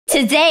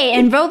Today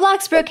in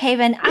Roblox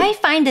Brookhaven, I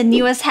find the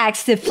newest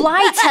hacks to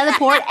fly,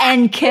 teleport,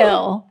 and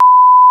kill.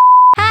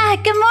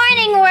 Good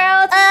morning,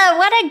 world.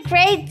 What a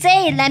great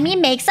day. Let me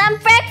make some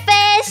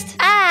breakfast.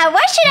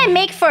 What should I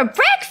make for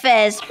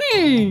breakfast?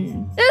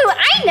 Ooh,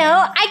 I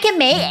know. I can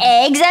make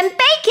eggs and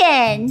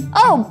bacon.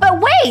 Oh, but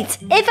wait.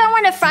 If I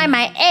want to fry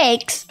my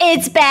eggs,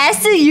 it's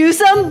best to use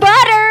some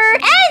butter.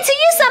 And to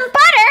use some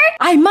butter,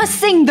 I must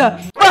sing the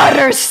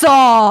butter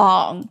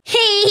song.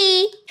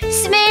 Hee.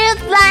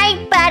 Smooth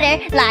like butter,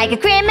 like a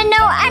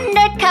criminal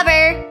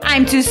undercover.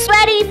 I'm too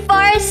sweaty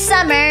for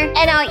summer,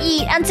 and I'll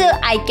eat until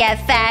I get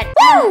fat.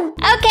 Woo!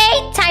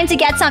 Okay, time to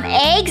get some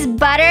eggs,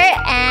 butter,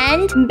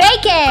 and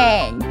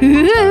bacon.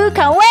 Ooh,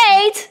 can't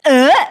wait.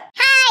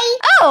 Hi.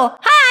 Oh,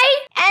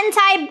 hi.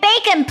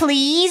 Anti-bacon,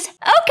 please.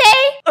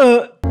 Okay.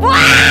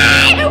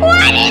 What?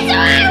 What is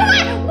that?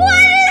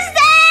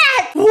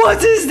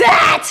 What is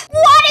that?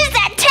 What is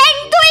that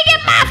thing doing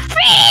in my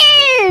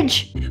fridge?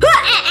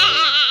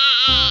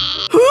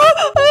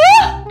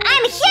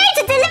 I'm here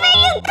to deliver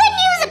you good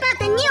news about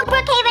the new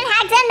Brookhaven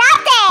hacks and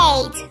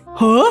update!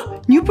 Huh?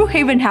 New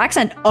Brookhaven hacks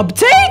and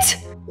update?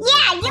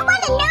 Yeah, you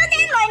want to know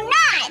them or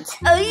not?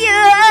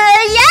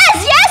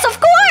 Yes, of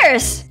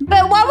course!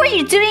 But what were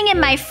you doing in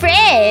my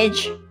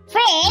fridge?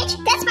 Fridge?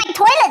 That's my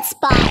toilet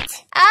spot.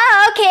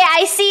 Oh, okay,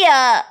 I see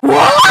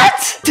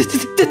What?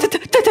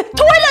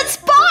 Toilet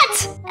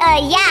spot?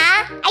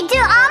 Yeah. I do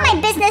all my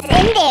business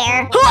in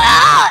there.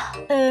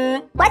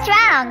 What's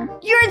wrong?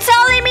 You're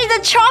telling me the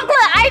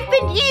chocolate I've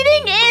been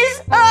eating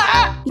is,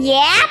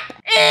 Yep.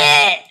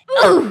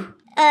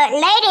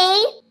 Lady?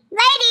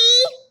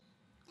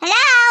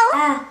 Hello?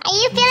 Are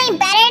you feeling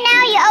better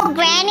now, you old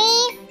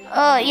granny?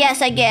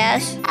 Yes, I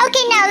guess.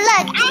 Okay, now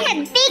look, I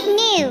have big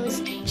news.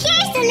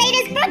 Here's the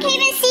latest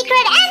Brookhaven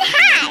secret and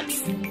hacks.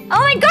 Oh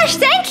my gosh,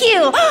 thank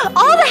you!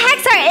 All the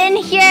hacks are in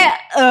here.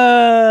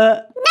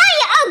 No,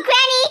 you old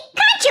granny!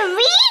 Can't you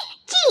read?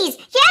 Jeez,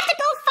 you have to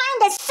go find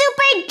a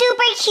super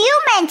duper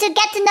human to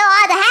get to know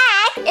all the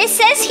hacks. It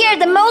says here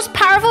the most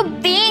powerful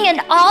being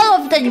in all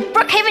of the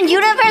Brookhaven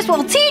universe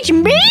will teach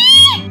me?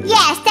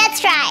 Yes,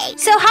 that's right.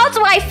 So how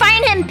do I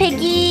find him,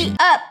 Piggy?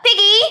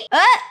 Piggy?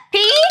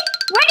 Piggy?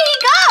 Where did he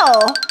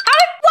go?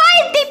 Why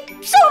are they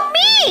so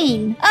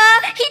mean?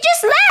 He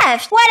just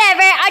left.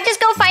 Whatever, I'll just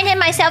go find him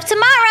myself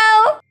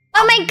tomorrow.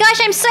 Oh my gosh,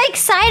 I'm so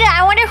excited.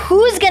 I wonder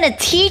who's gonna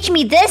teach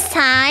me this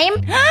time.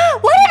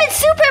 What if it's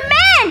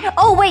Superman?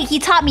 Oh wait, he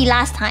taught me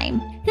last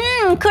time.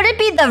 Could it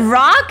be The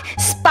Rock?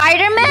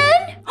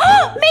 Spider-Man?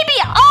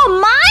 Maybe All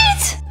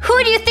Might?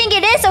 Who do you think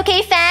it is,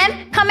 okay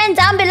fam? Comment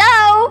down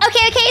below.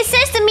 Okay, it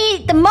says to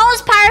me the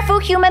most powerful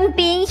human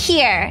being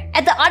here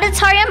at the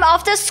auditorium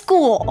of the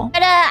school.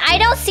 But I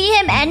don't see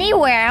him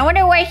anywhere. I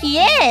wonder where he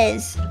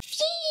is.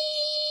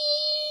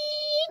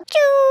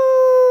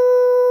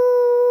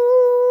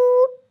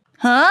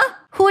 Huh?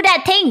 Who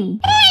that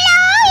thing?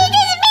 Hello, it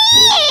is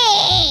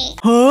me!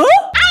 Huh?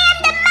 I am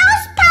the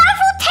most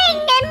powerful thing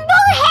in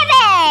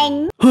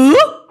Brookhaven! Huh?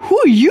 Who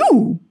are you?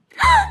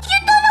 You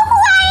don't know who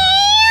I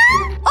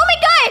am? Oh my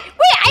god!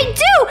 Wait, I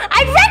do!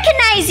 I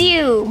recognize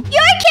you!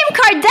 You're Kim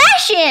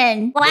Kardashian!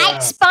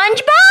 What?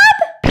 SpongeBob?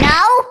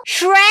 No.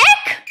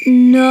 Shrek?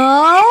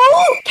 No.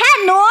 Cat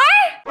Noir?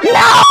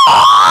 No!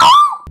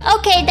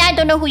 Okay, Dad,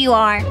 don't know who you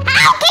are.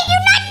 How can you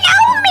not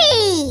know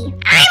me?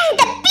 I'm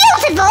the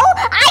beautiful,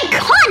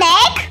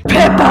 iconic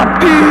Peppa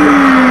Pig!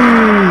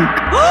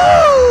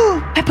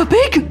 Peppa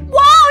Pig?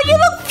 Wow, you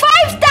look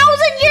 5,000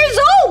 years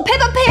old,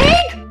 Peppa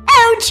Pig!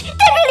 Ouch!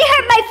 That really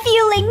hurt my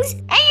feelings.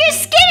 And your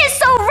skin is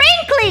so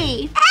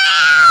wrinkly!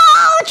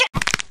 Ouch!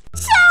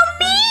 So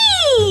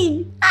mean!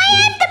 I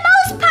am the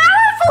most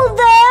powerful,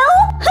 though!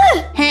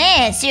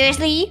 Hey,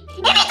 seriously? If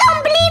you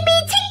don't believe me,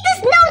 take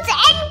this note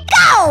and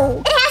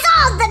go! It has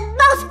all the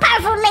most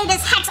powerful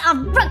latest hacks of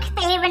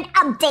Brookhaven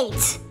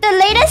updates. The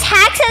latest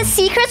hacks and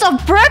secrets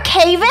of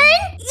Brookhaven?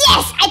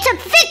 Yes, I took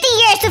 50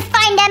 years to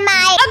find them,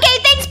 Okay,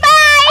 thanks,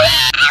 bye!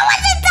 I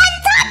wasn't done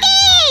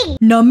talking!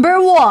 Number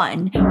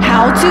 1.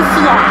 How to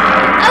fly.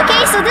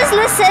 Okay, so this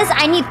list says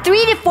I need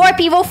 3 to 4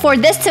 people for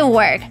this to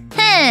work.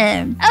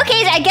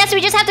 Okay, I guess we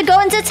just have to go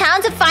into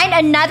town to find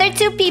another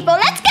 2 people.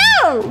 Let's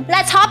go!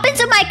 Let's hop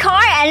into my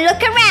car and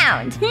look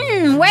around.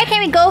 Where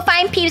can we go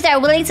find peeps that are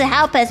willing to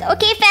help us?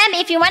 Okay, fam,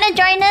 if you want to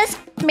join us,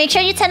 make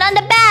sure you turn on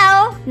the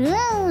bell.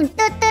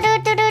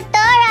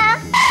 Dora.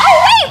 Oh,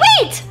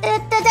 wait! Dora.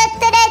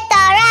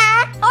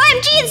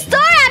 OMG, it's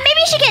Dora!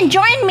 Maybe she can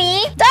join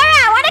me.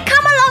 Dora, want to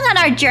come along on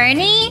our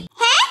journey?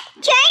 Huh?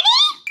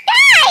 Journey?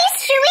 Guys,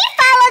 should we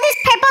follow this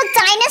purple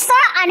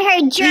dinosaur on her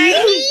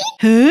journey?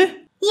 Huh?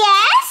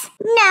 Yes?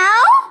 No?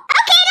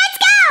 Okay, let's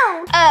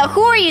go!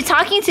 Who are you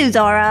talking to,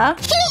 Dora?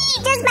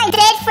 Just my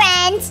dead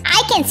friends.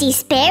 I can see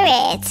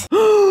spirits.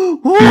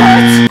 What?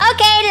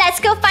 Okay, let's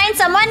go find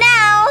someone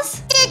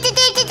else.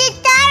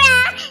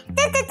 Dora!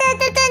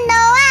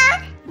 Noah!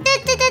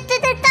 Dora!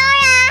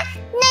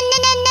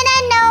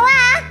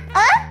 Noah!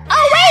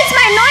 Oh, wait, it's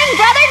my annoying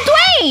brother,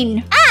 Dwayne.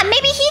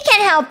 Maybe he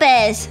can help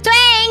us.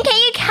 Dwayne, can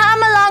you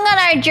come along on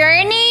our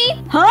journey?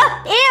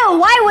 Huh? Ew,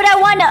 why would I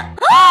wanna...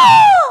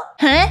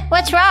 Huh?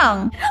 What's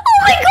wrong? Oh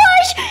my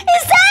gosh!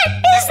 Is that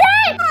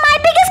my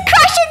biggest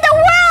crush in the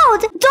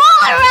world?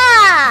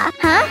 Dora!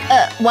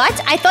 Huh?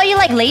 What? I thought you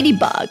like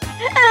Ladybug.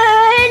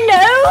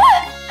 No.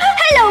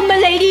 Hello,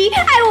 milady.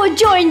 I will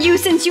join you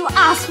since you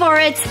asked for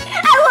it.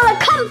 I will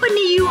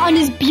accompany you on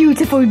this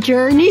beautiful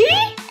journey.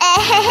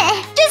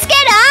 Just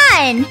get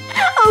on.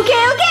 Okay.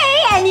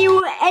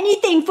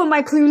 Anything for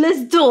my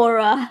clueless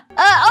Dora.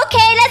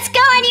 Okay, let's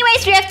go.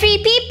 Anyways, we have 3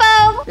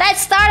 people.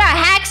 Let's start our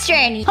hacks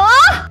journey.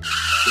 Huh?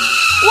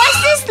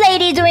 What's this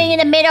lady doing in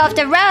the middle of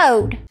the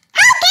road?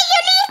 How can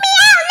you leave me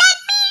out? Let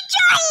me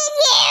join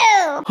you.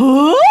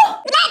 Huh?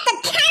 Let the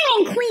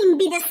Karen Queen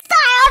be the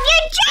star of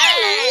your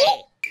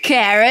journey.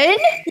 Karen?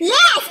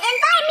 Yes,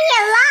 invite me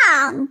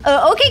along.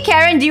 Okay,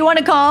 Karen, do you want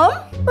to come?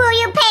 Will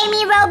you pay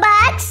me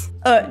Robux?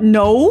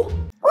 No.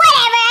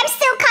 Whatever, I'm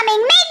still coming.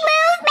 Make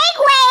move, make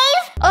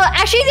wave.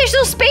 Actually, there's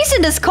no space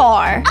in this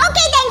car. Okay,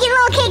 then you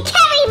little kid,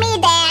 carry me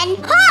then.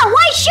 Huh,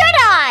 why should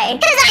I?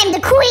 Because I'm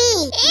the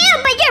queen.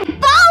 Ew, but you're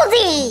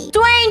baldy.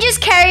 Dwayne, just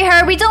carry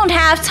her. We don't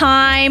have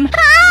time.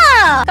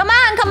 Huh? Come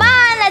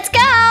on, let's go.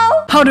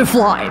 How to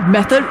fly,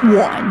 method 1. Can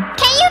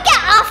you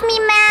get off me,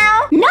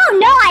 Mal?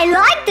 No, I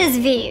like this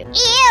view.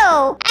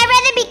 Ew, I'd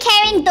rather be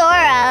carrying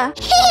Dora.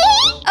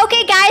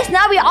 Okay, guys,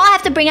 now we all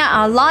have to bring out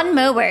our lawn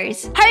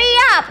mowers. Hurry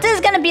up, this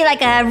is gonna be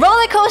like a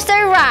roller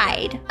coaster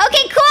ride.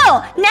 Okay,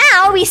 cool.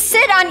 Now we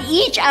sit on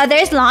each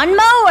other's lawn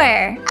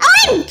mower.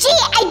 OMG,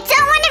 I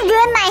don't want to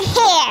ruin my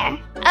hair.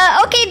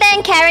 Okay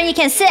then, Karen, you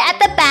can sit at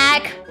the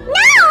back. No,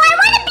 I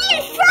want to be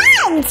in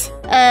front.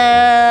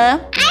 I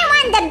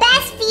want the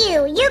best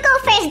view. You go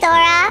first,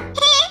 Dora.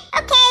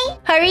 Okay.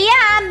 Hurry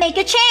up, make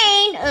a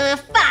chain.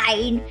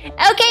 Fine.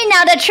 Okay,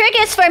 now the trick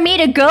is for me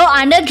to go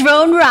on the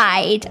drone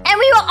ride. And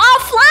we will all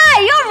fly.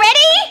 You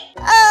ready?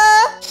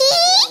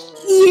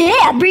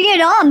 Yeah, bring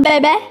it on,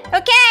 baby.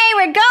 Okay,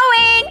 we're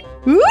going.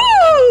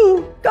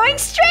 Woo! Going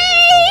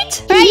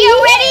straight. Are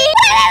you ready?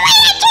 Wait, I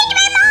changed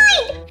my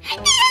mind.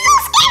 This is so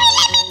scary.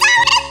 Let me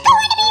down. I don't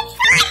want to be in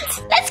front.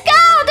 Let's go.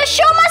 The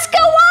show must go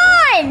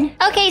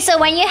on. Okay, so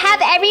when you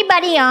have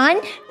everybody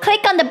on,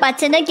 click on the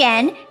button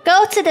again,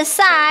 go to the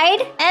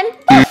side, and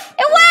poof,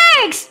 it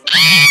works.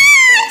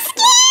 I'm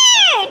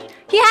scared.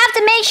 You have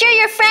to make sure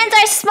your friends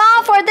are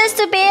small for this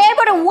to be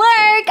able to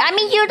work. I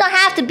mean, you don't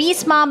have to be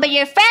small, but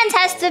your friends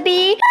has to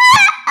be.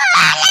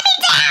 Let me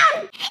down.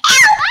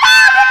 We're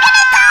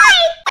gonna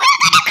die. We're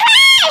gonna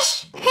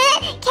crash.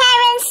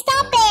 Karen,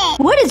 stop it.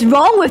 What is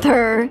wrong with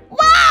her?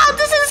 Wow,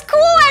 this is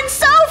cool and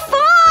so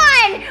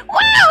fun. Wow.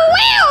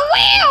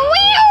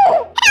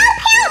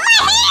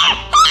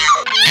 Help,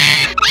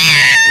 my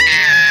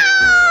hair.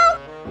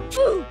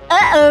 Help.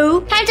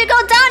 Uh-oh. Time to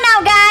go down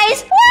now,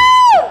 guys.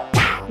 Woo!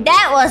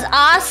 That was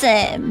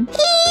awesome.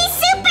 He's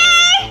super.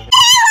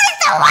 That was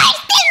the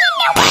worst thing in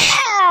the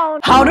world.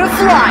 How to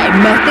fly,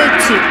 method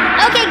 2.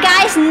 Okay,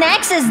 guys,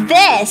 next is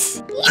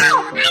this.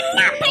 No, I'm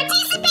not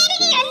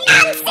participating in your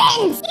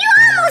nonsense. You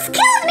almost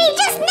killed me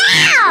just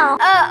now.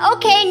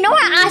 Okay, no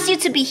one asked you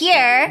to be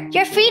here.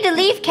 You're free to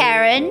leave,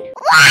 Karen.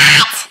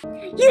 What?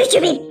 You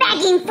should be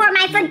begging for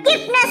my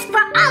forgiveness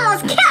for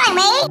almost killing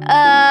me.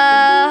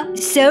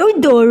 So,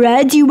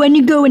 Dora, do you want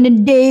to go on a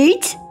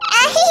date?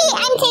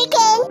 I'm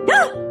taken.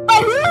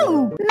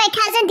 My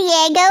cousin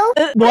Diego.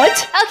 What?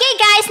 Okay,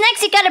 guys,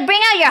 next you gotta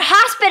bring out your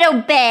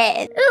hospital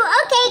bed. Ooh,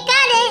 okay,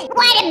 got it.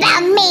 What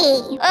about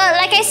me?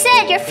 Like I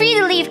said, you're free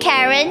to leave,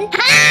 Karen.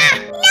 Huh?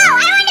 No,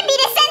 I want to be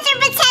the center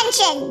of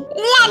attention.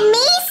 Let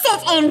me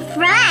sit in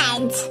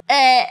front.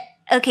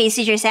 Okay,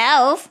 suit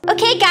yourself.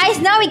 Okay, guys,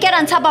 now we get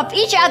on top of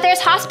each other's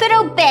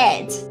hospital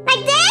beds.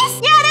 Like this?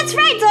 Yeah, that's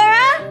right,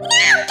 Dora. No,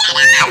 get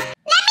off!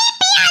 Let me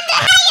be on the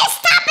highest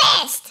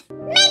toppest!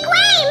 Make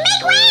way!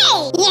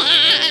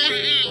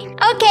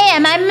 Yeah! Okay,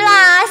 and I'm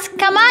last.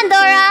 Come on,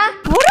 Dora.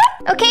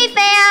 Okay,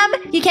 fam.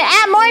 You can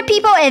add more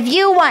people if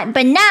you want,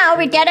 but now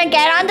we're gonna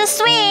get on the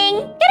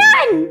swing. Get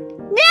on!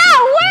 Yeah,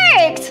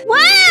 it worked! Wow,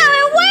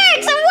 it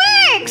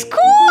works!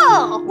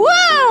 Cool!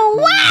 Whoa!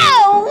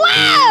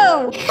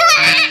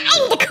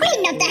 I'm the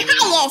queen of the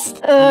highest!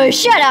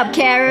 Shut up,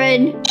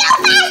 Karen. Go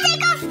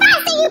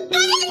faster, you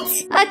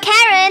peasants!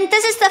 Karen,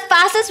 this is the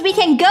fastest we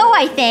can go,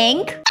 I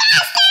think.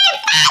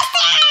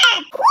 Faster!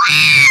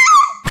 Wow!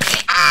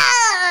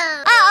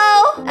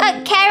 Uh-oh.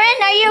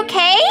 Karen, are you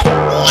okay? No!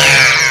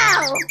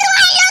 Do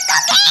I look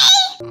okay?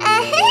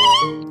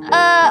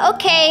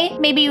 Okay.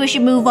 Maybe we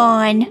should move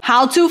on.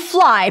 How to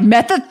fly,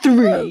 method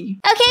 3.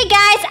 Okay,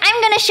 guys,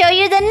 I'm gonna show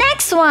you the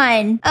next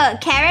one.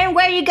 Karen,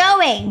 where are you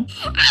going?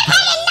 I've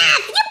had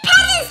enough! You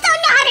peasants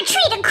don't know how to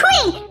treat a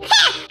queen!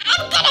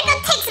 I'm gonna go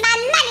take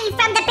some money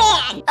from the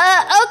band!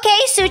 Okay,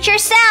 suit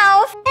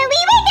yourself. We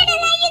were gonna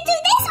let you do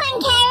this one,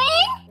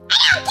 Karen! I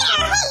don't care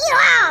who you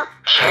are!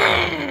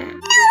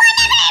 No one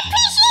ever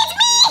appreciates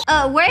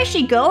me! Where is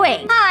she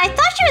going? I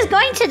thought she was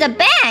going to the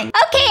bank.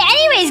 Okay,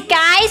 anyways,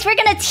 guys, we're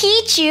gonna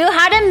teach you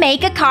how to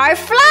make a car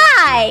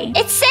fly.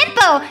 It's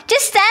simple.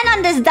 Just stand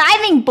on this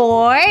diving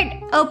board,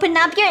 open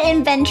up your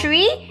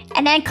inventory,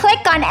 and then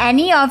click on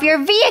any of your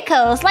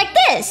vehicles like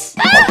this.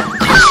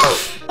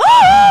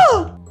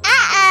 Uh-oh!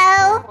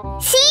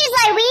 Seems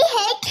Where we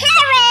hit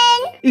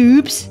Karen.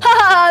 Oops.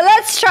 Haha,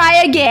 let's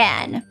try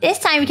again. This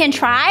time we can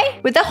try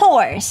with the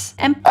horse.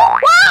 And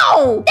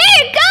whoa! There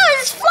it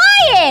goes! It's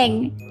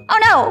flying! Oh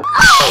no!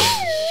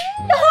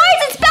 The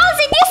horse is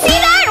bouncing! You see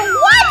that?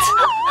 What?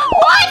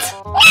 What?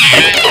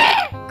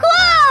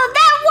 Cool!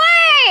 That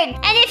worked!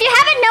 And if you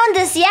haven't known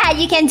this yet,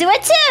 you can do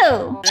it too!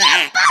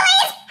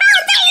 Bullies! How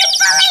dare you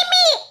bully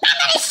me! I'm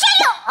gonna show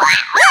you!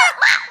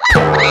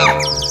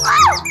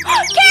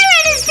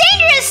 Karen, it's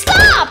dangerous!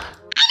 Stop!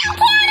 I don't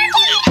care!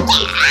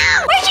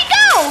 Where'd she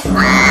go?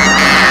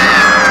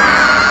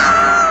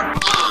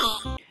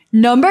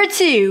 Number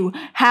 2.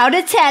 How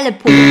to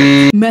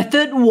teleport.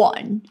 Method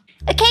 1.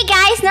 Okay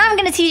guys, now I'm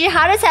gonna teach you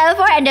how to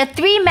teleport and the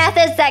 3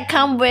 methods that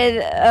come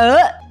with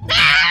How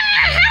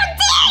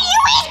dare you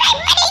waste my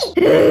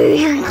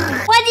money!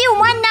 What do you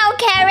want now,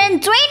 Karen?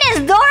 Dwayne's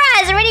Dora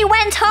has already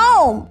went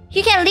home.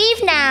 You can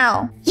leave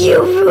now.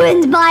 You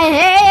ruined my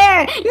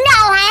hair!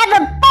 Now I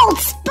have a bald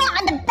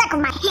spot on the back of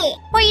my head!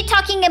 What are you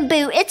talking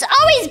about? It's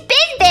always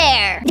been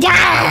there.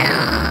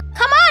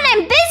 Come on,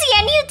 I'm busy.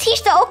 I need to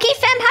teach the OK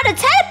fam how to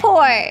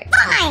teleport.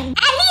 Fine!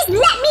 At least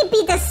let me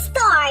be the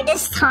star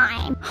this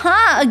time!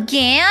 Huh?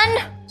 Again?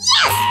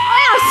 Yes!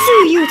 I'll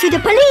sue you to the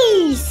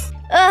police!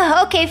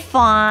 Okay,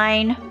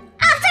 fine.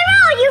 After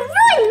all, you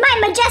ruined my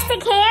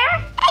majestic hair!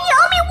 And you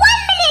owe me 1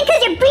 million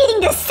because you're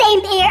breathing the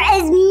same air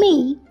as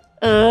me!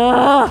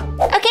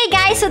 Okay,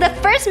 guys, so the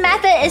first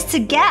method is to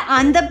get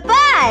on the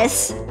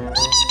bus. Me, I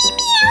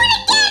wanna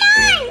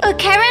get on!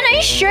 Karen, are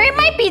you sure it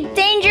might be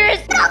dangerous?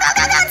 Go,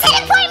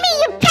 teleport me,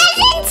 you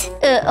peasant!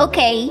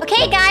 Okay.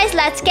 Okay, guys,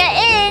 let's get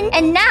in.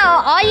 And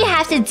now, all you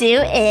have to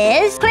do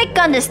is click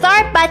on the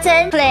start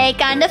button,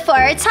 click on the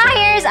 4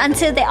 tires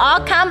until they all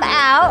come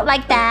out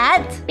like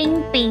that.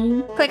 Bing,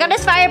 bing. Click on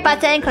this fire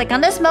button, click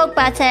on the smoke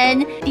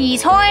button,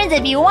 these horns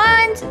if you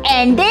want,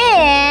 and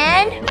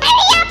then...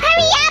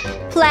 Hurry up!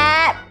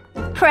 Flap,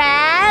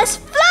 press,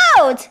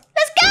 float!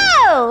 Let's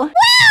go!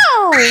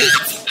 Whoa!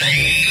 What's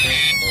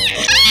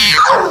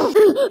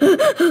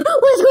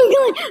going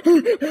on?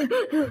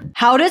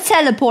 How to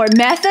teleport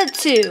method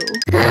 2.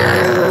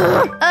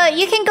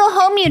 You can go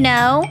home, you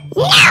know.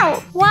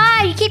 No!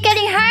 Why? You keep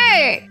getting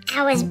hurt.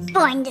 I was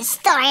born the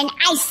star and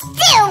I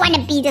still want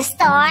to be the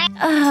star.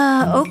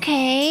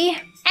 Okay.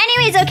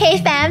 Anyways, okay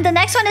fam, the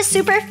next one is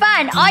super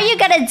fun. All you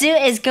gotta do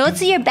is go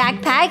to your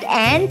backpack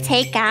and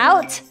take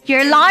out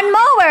your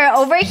lawnmower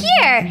over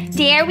here.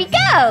 There we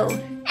go.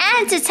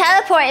 And to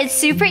teleport, it's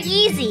super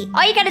easy.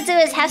 All you gotta do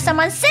is have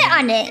someone sit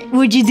on it.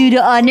 Would you do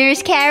the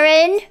honors,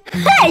 Karen?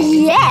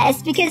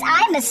 Yes, because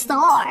I'm a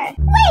star.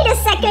 Wait a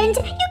second,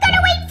 you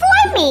gotta wait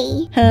for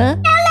me. Huh?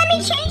 Now let me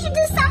change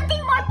into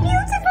something more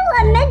beautiful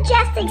and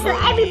majestic so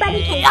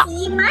everybody can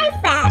see my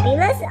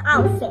fabulous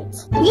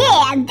outfit.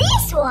 Yeah,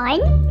 this one.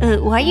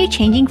 What are you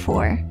changing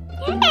for?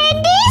 And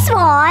this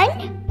one.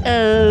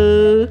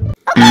 Oh.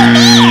 Okay,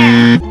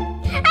 there!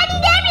 I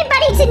need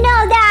everybody to know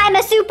that I'm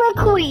a super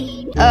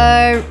queen.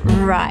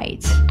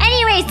 Right.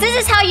 Anyways, this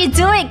is how you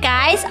do it,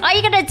 guys. All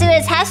you gotta do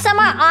is have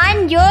someone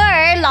on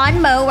your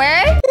lawnmower.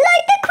 Like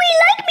the queen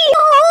like me.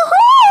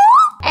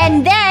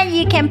 And then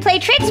you can play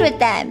tricks with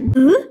them.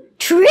 Huh?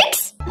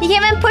 Tricks? You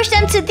can even push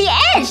them to the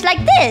edge,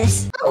 like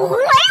this.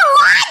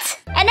 What?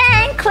 And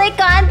then click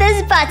on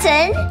this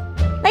button.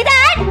 Like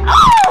that.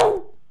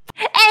 Oh!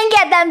 And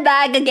get them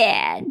back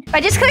again.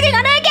 By just clicking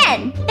on it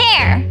again.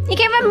 There. You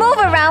can even move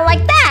around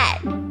like that.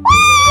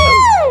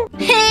 Woo!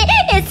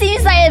 It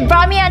seems like it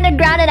brought me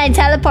underground and I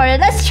teleported.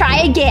 Let's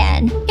try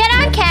again. Get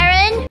on,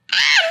 Karen. No, I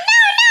don't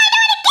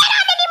want to get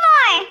on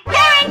anymore.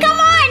 Karen, come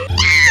on.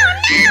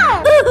 No.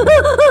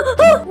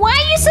 Why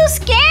are you so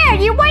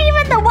scared? You weren't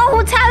even the one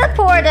who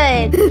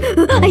teleported.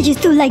 I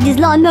just don't like this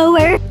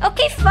lawnmower.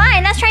 Okay,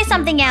 fine. Let's try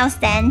something else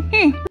then.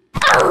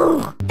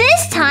 Oh.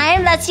 This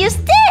time, let's use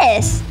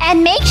this.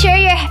 And make sure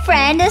your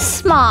friend is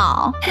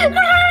small. Help!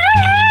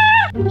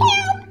 I'm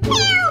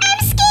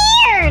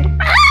scared.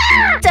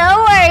 Don't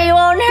worry, it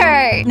won't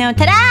hurt. Now,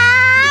 ta-da!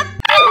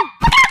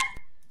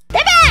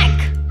 They're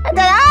back!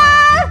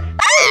 Ta-da!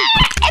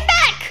 And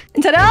back!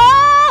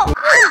 Ta-da!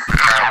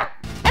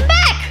 And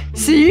back!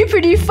 See?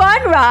 Pretty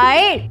fun,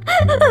 right?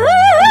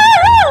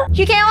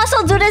 You can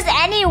also do this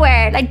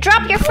anywhere. Like,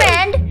 drop your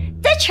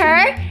friend, ditch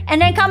her, and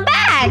then come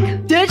back.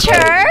 Ditch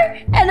her,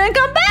 and then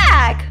come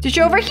back. Ditch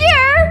her over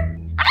here.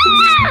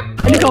 And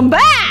then come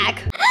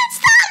back.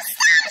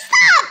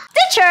 Stop!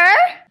 Ditch her.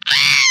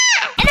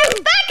 And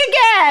then back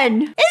again.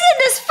 Isn't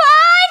this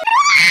fun?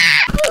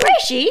 Where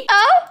is she?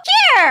 Oh,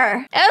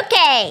 here.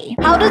 Okay.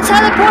 How to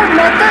teleport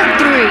method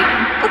 3.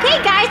 Okay,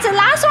 guys, the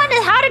last one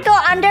is how to go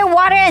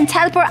underwater and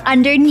teleport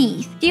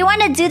underneath. Do you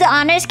want to do the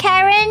honors,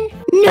 Karen?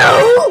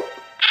 No!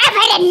 I've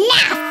had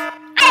enough!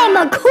 I'm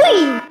a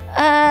queen!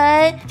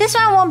 This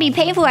one won't be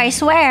painful, I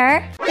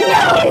swear.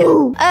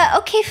 No!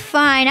 Okay,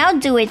 fine. I'll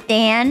do it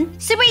then.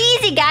 Super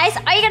easy, guys.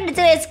 All you gotta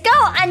do is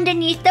go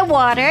underneath the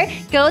water,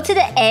 go to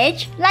the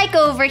edge, like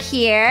over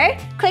here,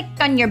 click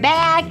on your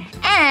bag,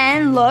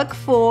 and look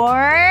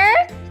for...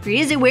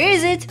 Where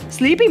is it?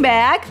 Sleeping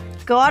bag.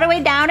 Go all the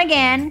way down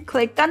again.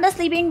 Click on the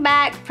sleeping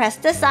bag, press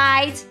the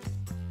sides.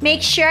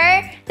 Make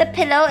sure the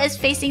pillow is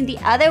facing the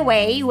other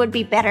way would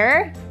be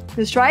better.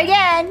 Let's try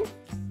again.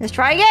 Let's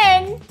try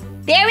again.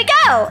 There we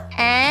go.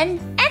 And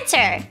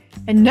enter.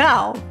 And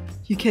now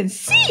you can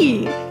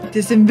see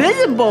this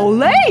invisible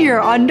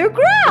layer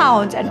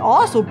underground and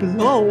also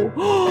below.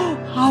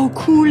 How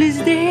cool is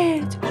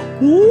that?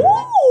 Ooh.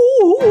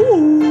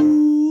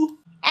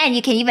 And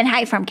you can even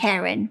hide from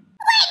Karen.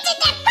 Where did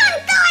that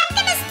punk go? I'm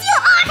gonna steal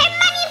all her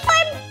money for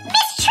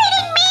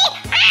mistreating me!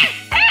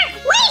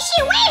 Where is she?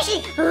 Where is she?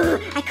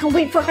 I can't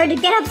wait for her to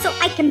get up so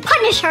I can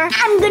punish her.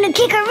 I'm gonna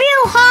kick her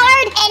real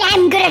hard and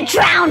I'm gonna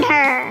drown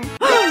her.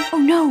 Oh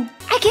no!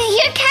 I can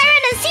hear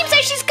Karen and seems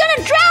like she's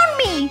gonna drown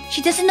me!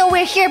 She doesn't know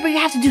we're here, but you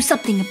have to do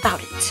something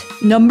about it.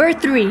 Number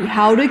 3,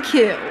 how to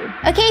kill.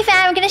 Okay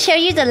fam, I'm gonna show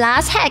you the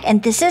last hack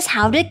and this is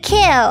how to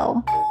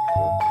kill.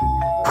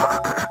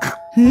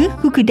 Huh?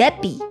 Who could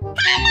that be?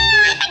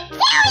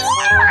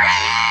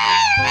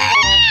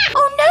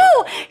 Oh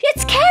no!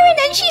 It's Karen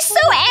and she's so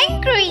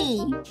angry!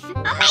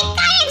 Oh my god,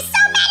 I'm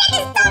so mad at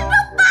this dumb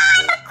robot!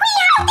 I'm a queen!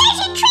 How dare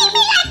she treat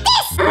me like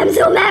this? I'm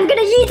so mad I'm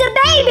gonna eat a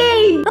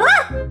baby!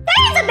 Huh?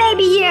 There is a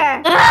baby here!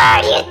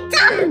 You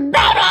dumb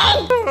baby!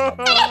 I'm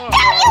gonna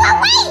throw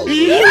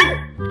you away!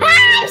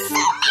 I'm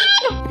so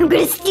mad! I'm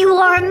gonna steal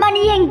all her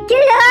money and kill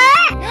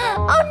her!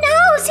 Oh no!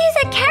 Seems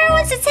like Karen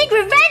wants to take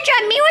revenge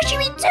on me. What should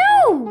we do?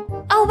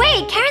 Oh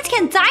wait, Karens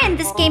can die in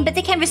this game, but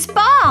they can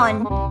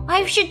respawn.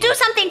 I should do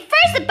something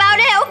first about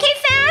it, okay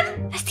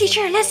fam? Let's teach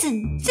her a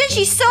lesson. Since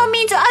she's so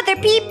mean to other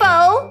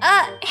people.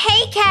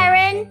 Hey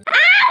Karen.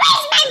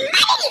 Where's my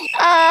money?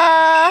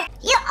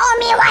 You owe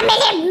me 1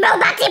 million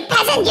Robux, you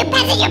peasant, you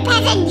peasant, you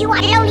peasant! You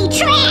are lonely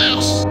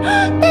trash!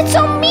 That's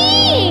so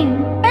mean!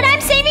 But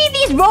I'm saving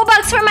these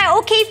Robux for my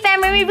OK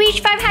fam when we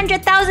reach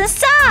 500,000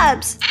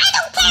 subs! I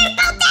don't care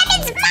about that,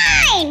 it's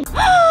mine!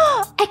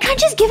 I can't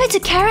just give it to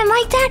Karen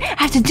like that.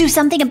 I have to do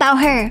something about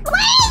her. Where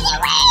is it?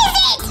 Where is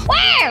it?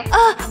 Where?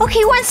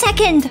 Okay, 1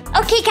 second.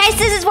 Okay guys,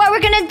 this is what we're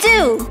gonna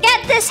do.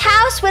 Get this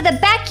house with a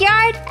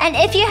backyard, and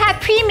if you have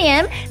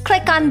premium,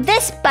 click on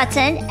this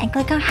button and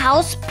click on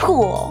house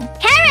pool.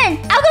 Karen,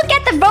 I'll go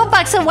get the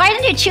Robux, so why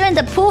don't you chill in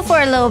the pool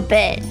for a little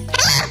bit?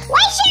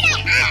 Why should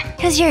I?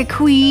 Cause you're a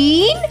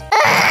queen?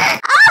 Oh!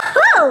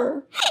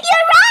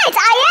 You're right!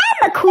 I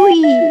am a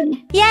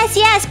queen!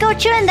 Yes, go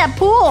chill in that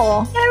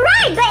pool. You're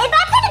right, but if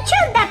I'm gonna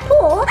chill in that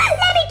pool,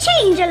 let me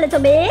change a little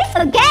bit.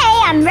 Okay,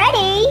 I'm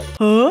ready.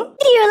 Huh?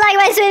 Do you like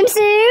my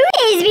swimsuit?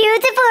 It's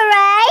beautiful,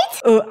 right?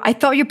 I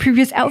thought your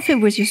previous outfit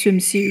was your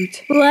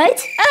swimsuit. What?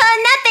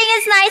 Nothing.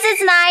 It's nice,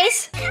 it's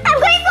nice. I'm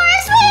going for a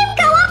swim!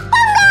 Go up,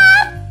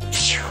 up!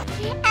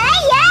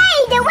 Yay!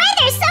 The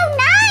weather's so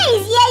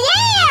nice!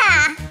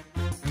 Yeah!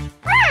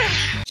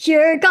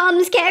 Here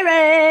comes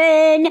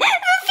Karen!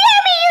 Fear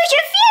me! You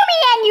should fear me!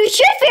 And you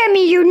should fear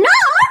me! You're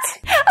not!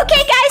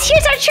 Okay, guys,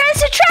 here's our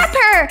chance to trap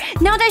her!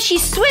 Now that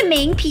she's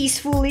swimming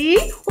peacefully.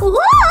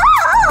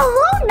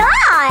 Whoa!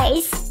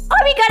 Nice!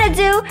 All we gotta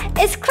do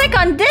is click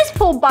on this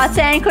pool button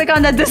and click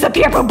on the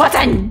disappear pool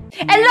button.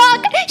 And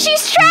look!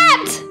 She's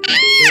trapped!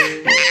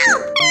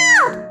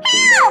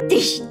 Help!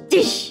 Dish,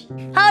 dish.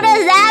 How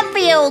does that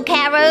feel,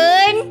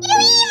 Karen? You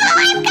evil!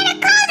 I'm gonna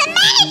call the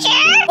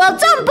manager! Well,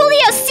 don't bully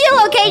us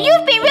still, okay?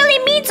 You've been really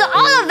mean to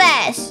all of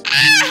us.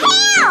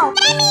 Help!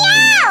 Let me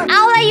out!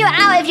 I'll let you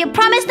out if you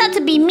promise not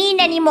to be mean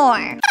anymore.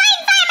 Fine,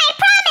 I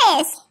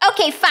promise!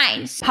 Okay,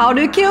 fine. How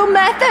to kill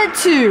method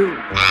 2.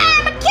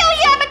 I'm a kill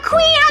you! I'm a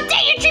queen! How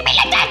dare you treat me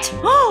like that?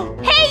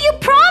 Hey, you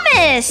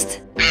promised!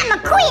 I'm a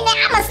queen and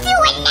I'm a steal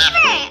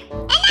whenever!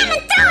 And I'm a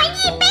throw and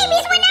eat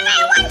babies whenever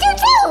I want to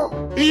too!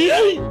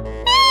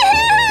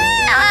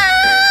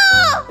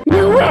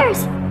 Now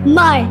where's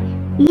my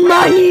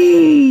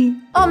money?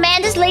 Oh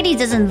man, this lady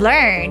doesn't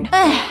learn.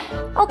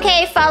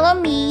 Okay, follow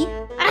me.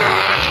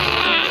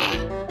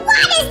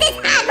 What is this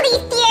ugly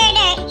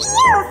theater?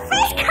 Ew,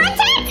 first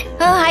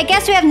contact? I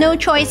guess we have no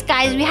choice,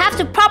 guys. We have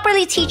to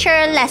properly teach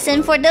her a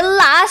lesson for the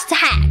last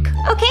hack.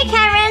 Okay,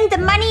 Karen, the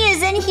money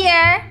is in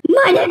here.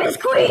 My name is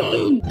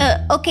Queen.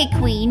 Okay,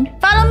 Queen.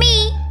 Follow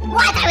me.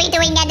 What are we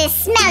doing at this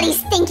smelly,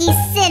 stinky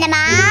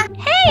cinema?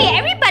 Hey,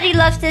 everybody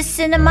loves this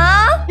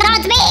cinema.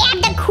 Not me,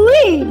 I'm the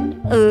Queen.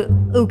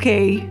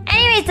 Okay.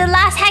 Anyways, the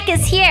last hack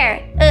is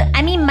here.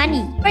 I mean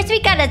money. First,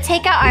 we gotta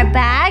take out our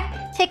bag,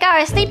 take out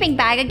our sleeping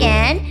bag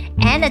again,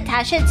 and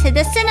attach it to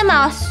the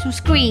cinema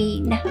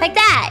screen. Like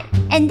that.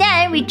 And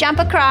then we jump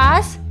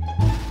across.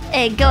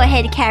 Go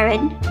ahead,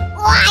 Karen.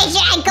 Why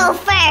should I go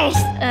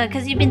first?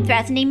 Cause you've been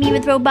threatening me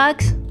with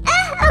Robux.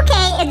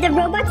 Okay, if the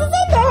robot is in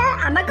there,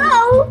 I'ma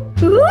go.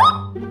 What's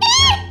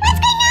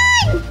going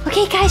on?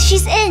 Okay, guys,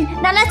 she's in.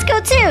 Now let's go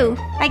too.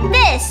 Like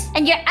this.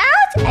 And you're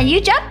out, and you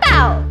jump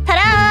out.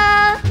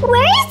 Ta-da!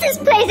 Where is this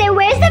place and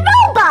where's the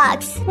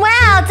Robux?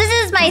 Wow, this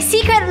is my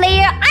secret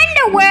layer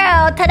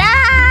underworld.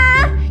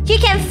 Ta-da! You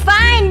can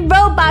find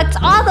Robux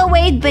all the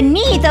way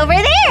beneath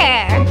over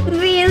there.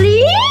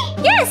 Really?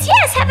 Yes,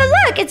 have a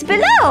look. It's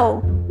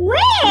below.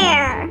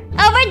 Where?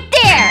 Over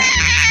there.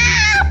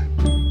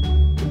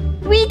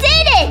 We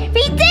did it!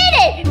 We did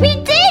it! We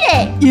did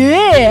it!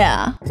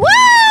 Yeah!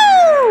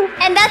 Woo!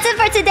 And that's it for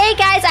for today,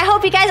 guys. I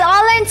hope you guys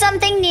all learned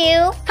something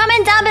new.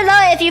 Comment down below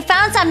if you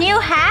found some new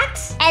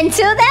hacks.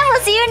 Until then,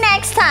 we'll see you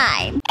next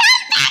time.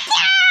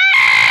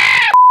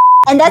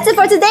 And that's it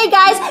for today,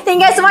 guys.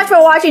 Thank you guys so much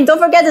for watching. Don't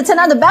forget to turn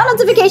on the bell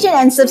notification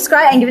and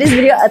subscribe and give this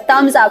video a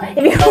thumbs up.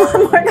 If you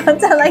want more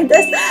content like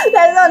this,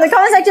 let us know in the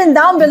comment section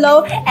down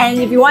below. And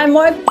if you want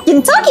more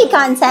Kentucky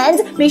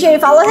content, make sure you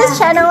follow his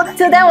channel.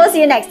 Till then, we'll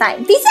see you next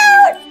time. Peace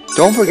out!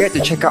 Don't forget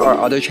to check out our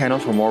other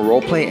channels for more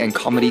roleplay and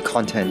comedy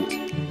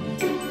content.